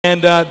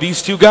And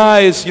these two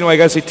guys, you know, I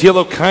gotta say,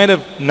 TLO kind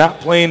of not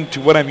playing to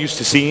what I'm used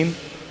to seeing.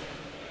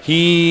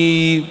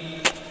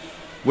 He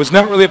was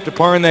not really up to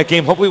par in that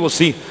game. Hopefully we'll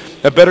see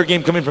a better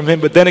game coming from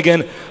him. But then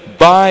again,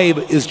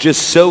 Vibe is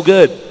just so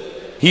good.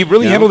 He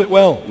really handled it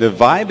well. The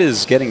vibe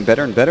is getting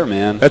better and better,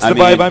 man. That's the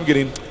vibe I'm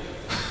getting.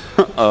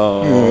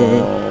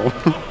 Oh.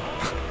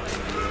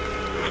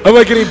 Am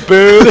I getting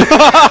booed?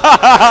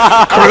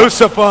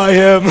 Crucify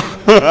him.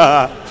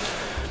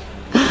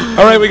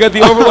 All right, we got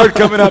the Overlord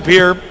coming up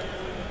here.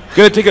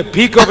 Going to take a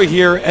peek over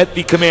here at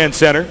the command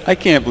center. I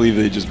can't believe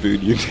they just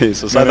booed you,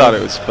 Cases. I thought it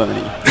was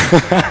funny.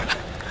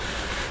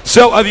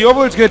 So the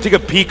Overlord's going to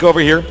take a peek over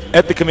here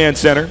at the command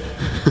center.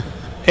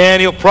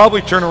 And he'll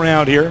probably turn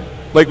around here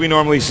like we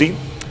normally see.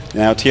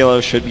 Now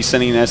TLO should be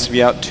sending an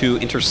SV out to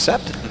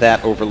intercept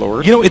that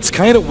Overlord. You know, it's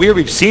kind of weird.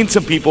 We've seen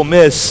some people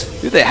miss.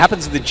 Dude, that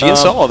happens in the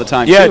GSL all the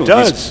time, yeah, too. It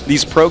does.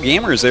 These pro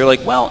gamers, they're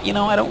like, well, you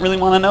know, I don't really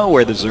want to know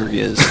where the Zerg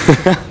is.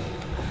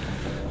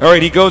 All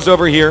right, he goes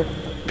over here,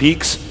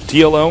 peeks,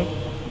 TLO.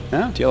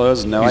 No, TLO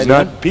has no He's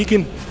idea. not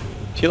peeking.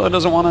 TLO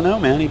doesn't want to know,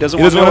 man. He doesn't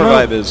want to know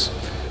where Vibe is.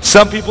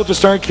 Some people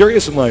just aren't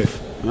curious in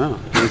life. No,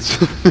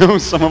 no,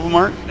 some of them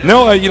aren't.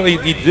 No, you know,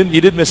 he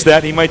did miss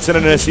that. He might send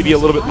an SCV a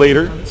little bit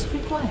later.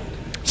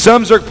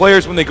 Some Zerg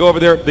players, when they go over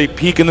there, they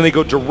peek and then they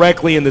go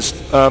directly in this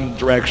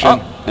direction.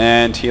 Oh,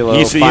 and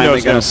TLO finally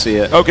going to see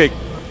it. Okay.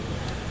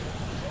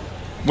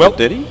 Well,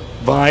 did he?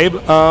 Vibe.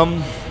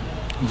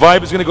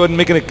 Vibe is going to go ahead and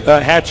make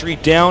a hatchery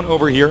down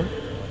over here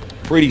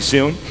pretty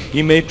soon.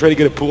 He may try to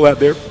get a pool out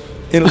there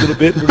in a little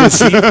bit. We're going to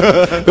see.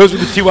 Those are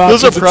the two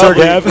options that Zerg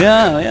have.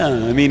 Yeah.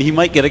 I mean, he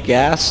might get a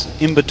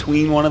gas in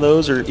between one of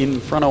those or in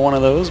front of one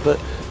of those, but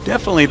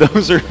definitely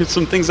those are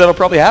some things that'll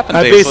probably happen.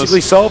 I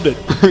basically solved it.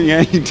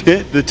 Yeah, he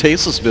did. The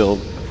tasteless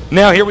build.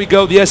 Now here we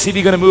go. The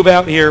SCV going to move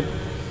out here,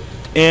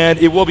 and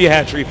it will be a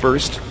hatchery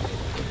first.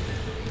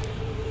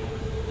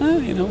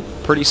 You know,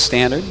 pretty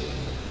standard.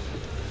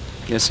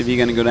 The SCV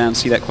going to go down and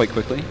see that quite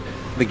quickly.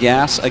 The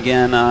gas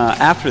again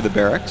after the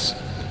barracks.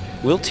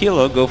 Will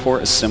TLO go for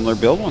a similar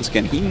build once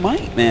again? He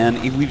might, man.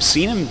 We've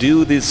seen him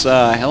do this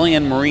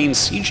Hellion Marine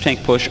siege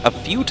tank push a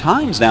few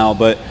times now,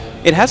 but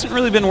it hasn't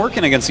really been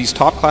working against these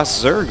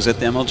top-class Zergs at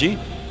the MLG.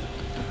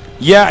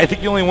 Yeah, I think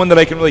the only one that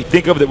I can really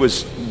think of that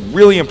was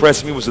really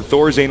impressing me was the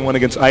Thorazane one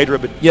against Hydra.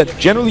 But yeah,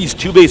 generally these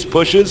two-base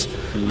pushes,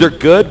 they're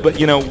good.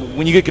 But you know,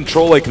 when you get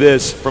control like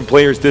this from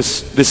players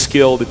this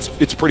skilled,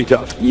 it's pretty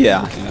tough.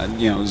 Yeah,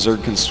 you know,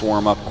 Zerg can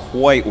swarm up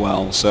quite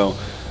well. So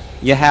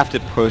you have to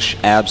push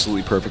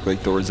absolutely perfectly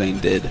like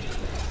Thorazane did.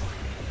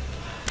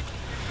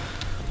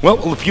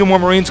 Well, a few more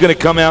Marines going to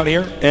come out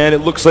here, and it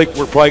looks like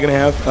we're probably going to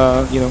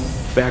have, you know,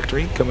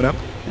 factory coming up.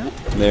 Yeah,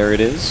 there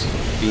it is,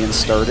 being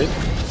started.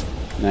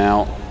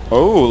 Now,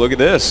 oh, look at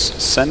this,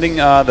 sending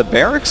the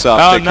barracks up.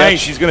 Oh,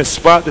 nice. He's going to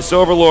spot this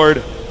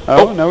Overlord.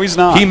 Oh, no, he's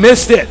not. He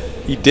missed it.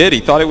 He did. He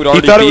thought it would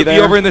already be there. He thought it would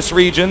be over in this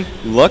region.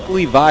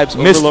 Luckily, Vibe's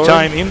Overlord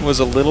timing was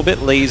a little bit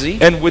lazy.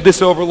 And with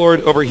this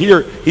Overlord over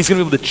here, he's going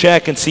to be able to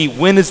check and see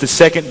when is the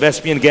second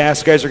Vespian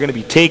gas guys are going to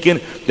be taken.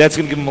 That's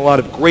going to give him a lot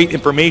of great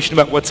information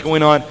about what's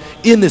going on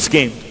in this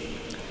game.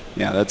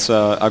 Yeah, that's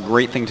a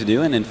great thing to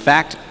do. And in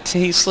fact,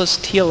 Tasteless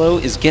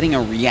TLO is getting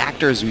a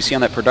reactor, as we see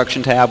on that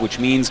production tab, which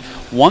means,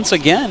 once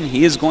again,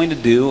 he is going to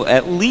do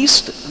at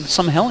least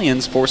some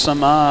Hellions for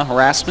some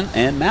harassment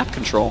and map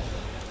control.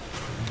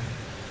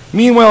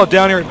 Meanwhile,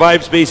 down here at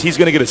Vibe's base, he's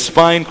going to get a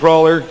spine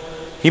crawler.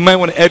 He might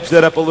want to edge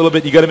that up a little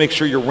bit. You got to make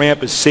sure your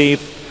ramp is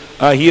safe.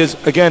 He is,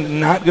 again,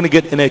 not going to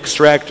get an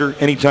extractor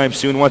anytime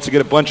soon. Wants to get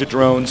a bunch of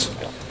drones.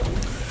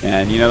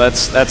 And, you know,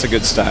 that's a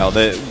good style.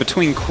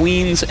 Between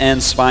queens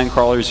and spine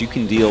crawlers, you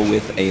can deal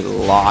with a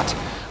lot.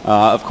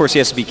 Of course, he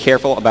has to be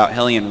careful about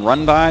Hellion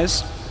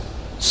run-bys.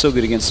 So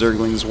good against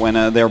Zerglings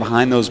when they're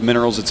behind those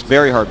minerals. It's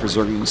very hard for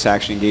Zerglings to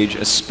actually engage,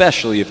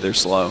 especially if they're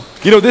slow.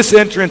 You know, this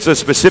entrance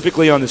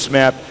specifically on this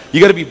map,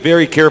 you got to be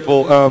very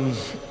careful.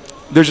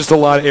 There's just a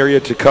lot of area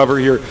to cover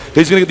here.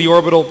 He's going to get the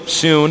orbital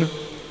soon.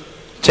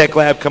 Tech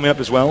Lab coming up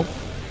as well.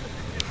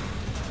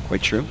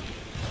 Quite true.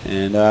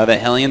 And the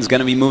Hellion's going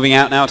to be moving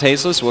out now,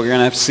 Tasteless. We're going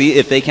to have to see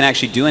if they can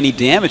actually do any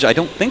damage. I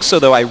don't think so,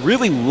 though. I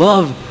really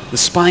love the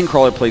spine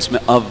crawler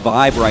placement of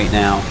Vibe right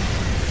now.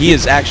 He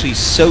is actually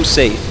so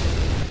safe.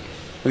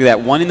 Look at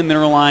that, one in the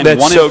mineral line,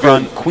 one in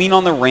front, queen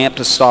on the ramp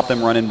to stop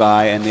them running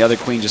by, and the other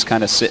queen just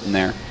kind of sitting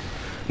there.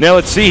 Now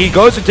let's see, he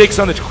goes and takes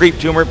on the creep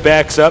tumor,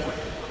 backs up.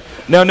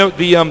 Now note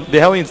the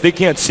Hellions, they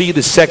can't see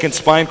the second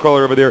spine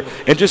crawler over there,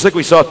 and just like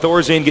we saw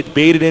Thorazane get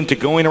baited into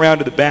going around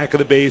to the back of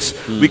the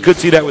base, we could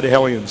see that with the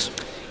Hellions.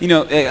 You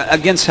know,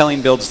 against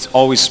Hellion builds, it's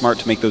always smart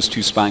to make those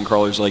two spine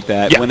crawlers like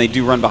that. Yeah. When they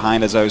do run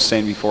behind, as I was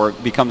saying before,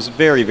 it becomes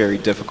very, very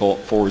difficult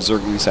for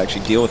Zerglings to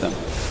actually deal with them.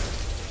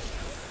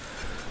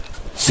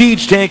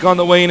 Siege tank on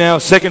the way now,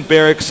 second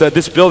barracks.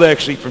 This build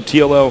actually from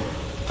TLO,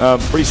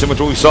 pretty similar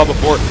to what we saw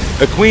before.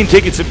 A queen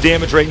taking some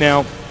damage right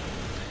now.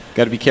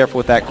 Got to be careful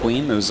with that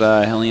queen. Those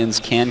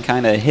Hellions can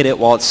kind of hit it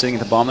while it's sitting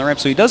at the bottom of the ramp,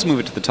 so he does move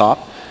it to the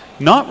top.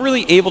 Not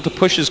really able to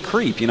push his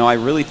creep. You know, I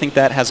really think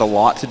that has a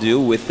lot to do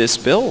with this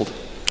build.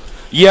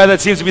 Yeah, that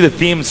seems to be the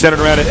theme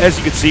centered around it. As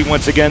you can see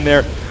once again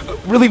there,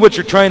 really what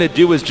you're trying to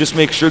do is just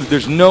make sure that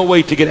there's no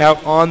way to get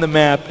out on the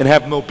map and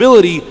have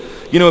mobility.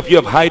 You know, if you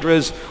have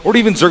Hydras or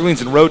even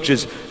Zerglings and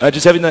Roaches,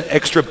 just having that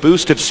extra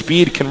boost of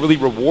speed can really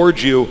reward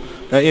you,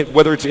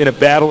 whether it's in a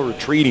battle or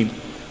retreating.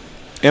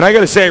 And I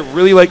got to say, I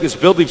really like this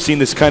build. We've seen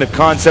this kind of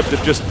concept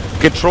of just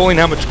controlling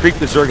how much creep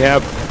the Zerg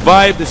have.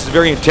 Vibe, this is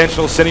very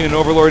intentional, sending an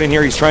Overlord in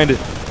here. He's trying to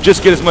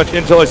just get as much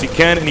intel as he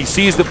can, and he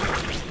sees the...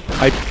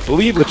 I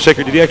believe, let's check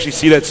here, did he actually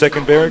see that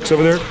second barracks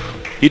over there?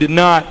 He did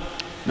not.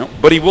 Nope.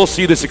 But he will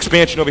see this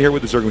expansion over here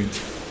with the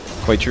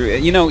Zerglings. Quite true.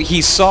 You know,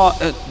 he saw,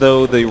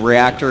 though, the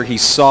reactor, he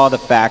saw the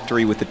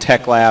factory with the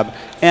tech lab,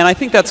 and I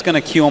think that's going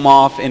to cue him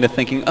off into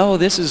thinking, oh,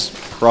 this is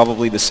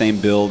probably the same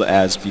build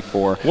as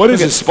before. What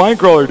is this spine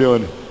crawler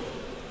doing?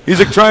 He's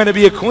like trying to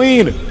be a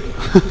queen.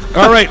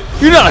 All right.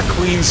 You're not a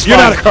queen, spine You're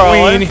not a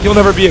crawler. queen. You'll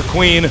never be a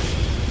queen.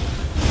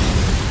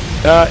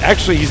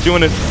 Actually, he's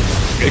doing it,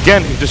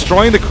 again, he's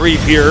destroying the creep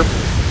here.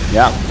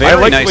 Yeah, very I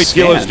like nice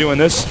the way TLO's doing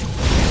this.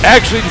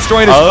 Actually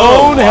destroying his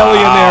own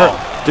Hellion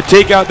there to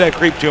take out that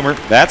creep tumor.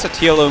 That's a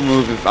TLO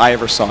move if I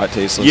ever saw it,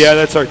 Tasteless. Yeah,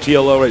 that's our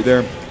TLO right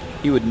there.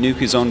 He would nuke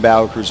his own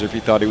battlecruiser if he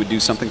thought he would do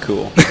something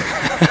cool.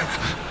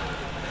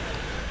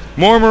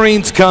 More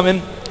Marines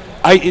coming.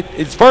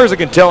 As far as I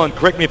can tell, and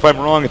correct me if I'm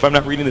wrong, if I'm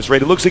not reading this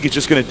right, it looks like he's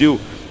just going to do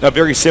a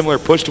very similar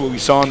push to what we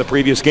saw in the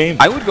previous game.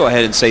 I would go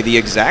ahead and say the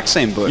exact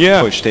same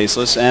push,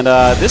 Tasteless. And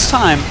this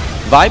time,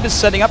 Vibe is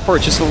setting up for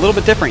it just a little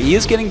bit different. He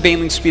is getting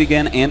Baneling speed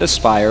again and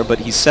Aspire, but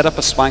he's set up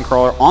a Spine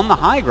Crawler on the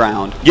high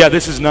ground. Yeah,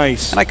 this is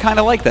nice. And I kind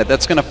of like that.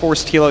 That's going to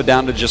force TLO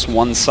down to just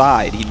one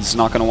side. He's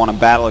not going to want to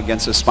battle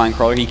against a Spine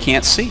Crawler he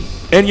can't see.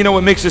 And you know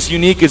what makes this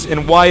unique is,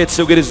 and why it's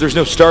so good, is there's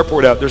no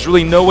starport out. There's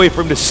really no way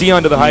for him to see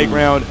onto the high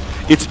ground.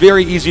 It's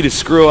very easy to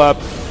screw up,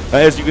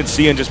 as you can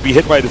see, and just be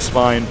hit by the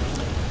spine.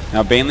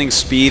 Now, Baneling's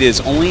speed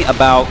is only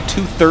about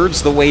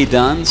 2/3 the way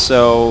done,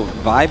 so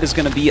Vibe is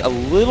going to be a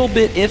little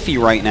bit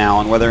iffy right now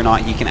on whether or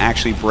not he can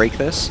actually break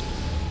this.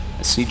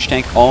 A siege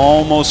tank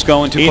almost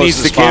going too close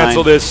to the spine. He needs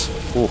to cancel this.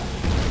 Ooh.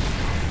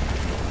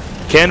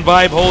 Can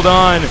Vibe hold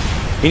on?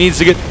 He needs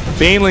to get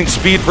Baneling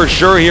speed for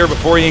sure here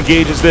before he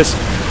engages this.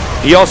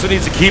 He also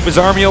needs to keep his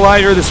army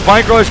alive here. The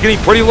Spine Crawler's getting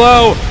pretty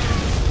low.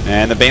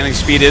 And the Baneling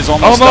speed is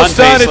almost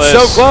done. It's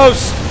so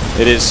close.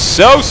 It is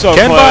so close.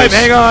 Ken Vibe,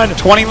 hang on.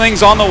 20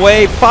 Lings on the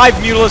way. 5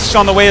 Mutalisks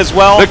on the way as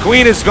well. The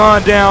Queen has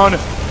gone down.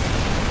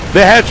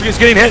 The hatchery is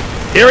getting hit.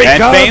 Here he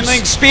comes. And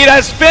Baneling speed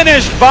has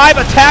finished. Vibe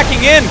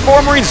attacking in.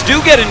 4 Marines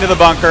do get into the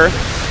bunker.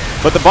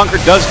 But the bunker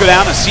does go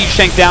down. A siege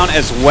tank down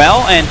as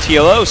well. And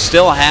TLO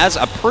still has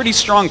a pretty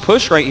strong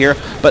push right here.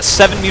 But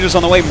 7 Mutas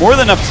on the way. More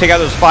than enough to take out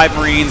those 5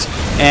 Marines.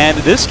 And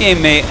this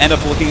game may end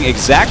up looking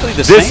exactly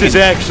the same. This is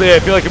actually, I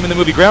feel like I'm in the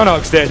movie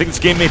Groundhog's Day. I think this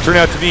game may turn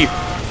out to be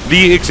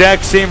the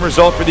exact same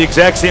result for the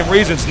exact same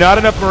reasons. Not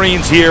enough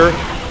Marines here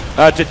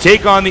to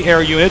take on the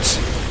air units.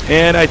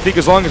 And I think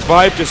as long as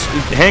Vibe just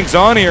hangs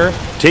on here,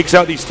 takes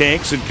out these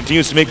tanks, and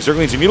continues to make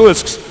Zerglings and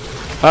Mutalisks,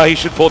 he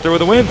should pull through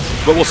with a win.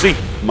 But we'll see.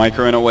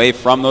 Microing away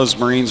from those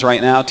Marines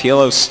right now.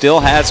 TLO still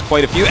has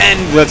quite a few.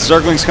 And let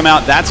Zerglings come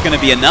out. That's going to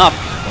be enough.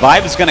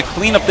 Vibe is going to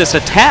clean up this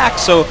attack.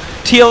 So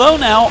TLO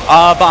now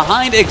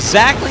behind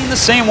exactly in the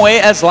same way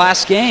as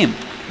last game.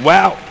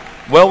 Wow.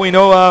 Well, we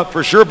know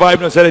for sure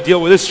Vibe knows how to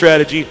deal with this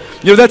strategy.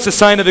 You know, that's a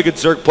sign of a good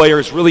Zerg player,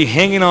 is really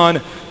hanging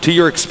on to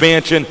your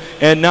expansion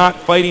and not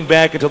fighting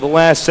back until the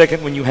last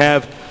second when you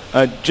have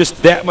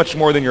just that much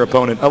more than your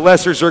opponent. A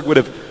lesser Zerg would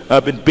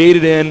have been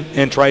baited in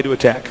and tried to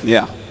attack.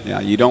 Yeah,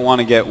 you don't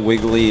want to get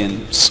wiggly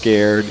and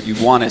scared.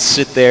 You want to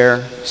sit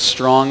there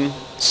strong,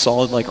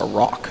 solid like a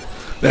rock.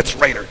 That's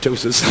right,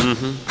 Artosis.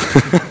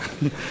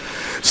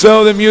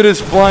 So the Muta's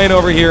flying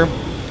over here.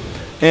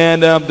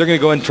 And they're going to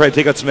go and try to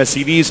take out some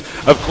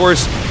SCVs. Of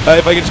course,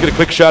 if I can just get a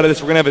quick shot of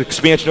this, we're going to have an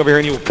expansion over here,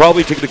 and you will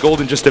probably take the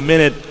gold in just a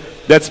minute.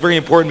 That's very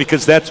important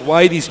because that's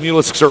why these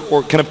Mutalisks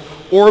are kind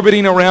of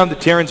orbiting around the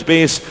Terran's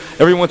base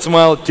every once in a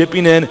while,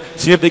 dipping in,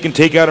 seeing if they can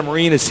take out a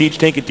Marine, a siege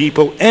tank, a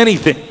depot,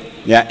 anything.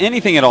 Yeah,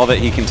 anything at all that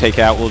he can take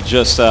out will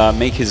just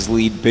make his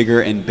lead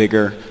bigger and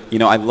bigger. You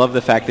know, I love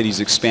the fact that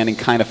he's expanding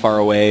kind of far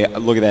away.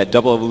 Look at that,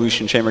 double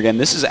evolution chamber again.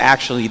 This is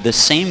actually the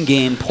same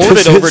game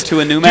ported over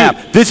to a new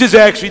map. This is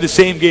actually the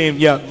same game,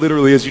 yeah,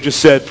 literally, as you just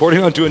said,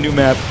 porting onto a new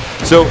map.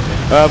 So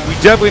we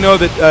definitely know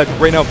that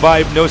right now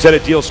Vibe knows how to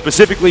deal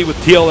specifically with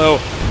TLO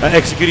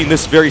executing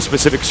this very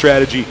specific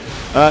strategy.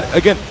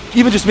 Again,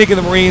 even just making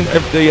the Marine,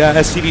 the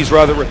SCVs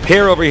rather,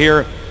 repair over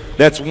here,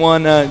 that's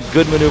one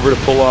good maneuver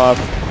to pull off.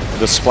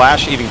 The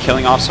splash even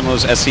killing off some of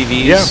those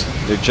SCVs.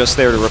 Yeah. They're just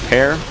there to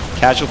repair.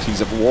 Casualties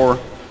of war.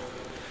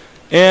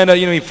 And,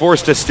 you know, he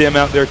forced a stem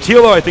out there.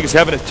 TLO, I think, is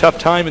having a tough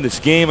time in this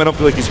game. I don't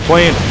feel like he's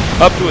playing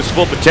up to his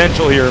full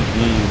potential here.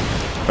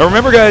 Now,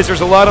 remember, guys,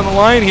 there's a lot on the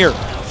line here.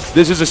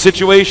 This is a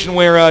situation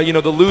where, you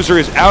know, the loser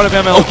is out of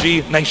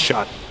MLG. Oh. Nice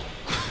shot.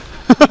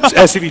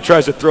 SCV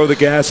tries to throw the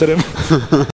gas at him.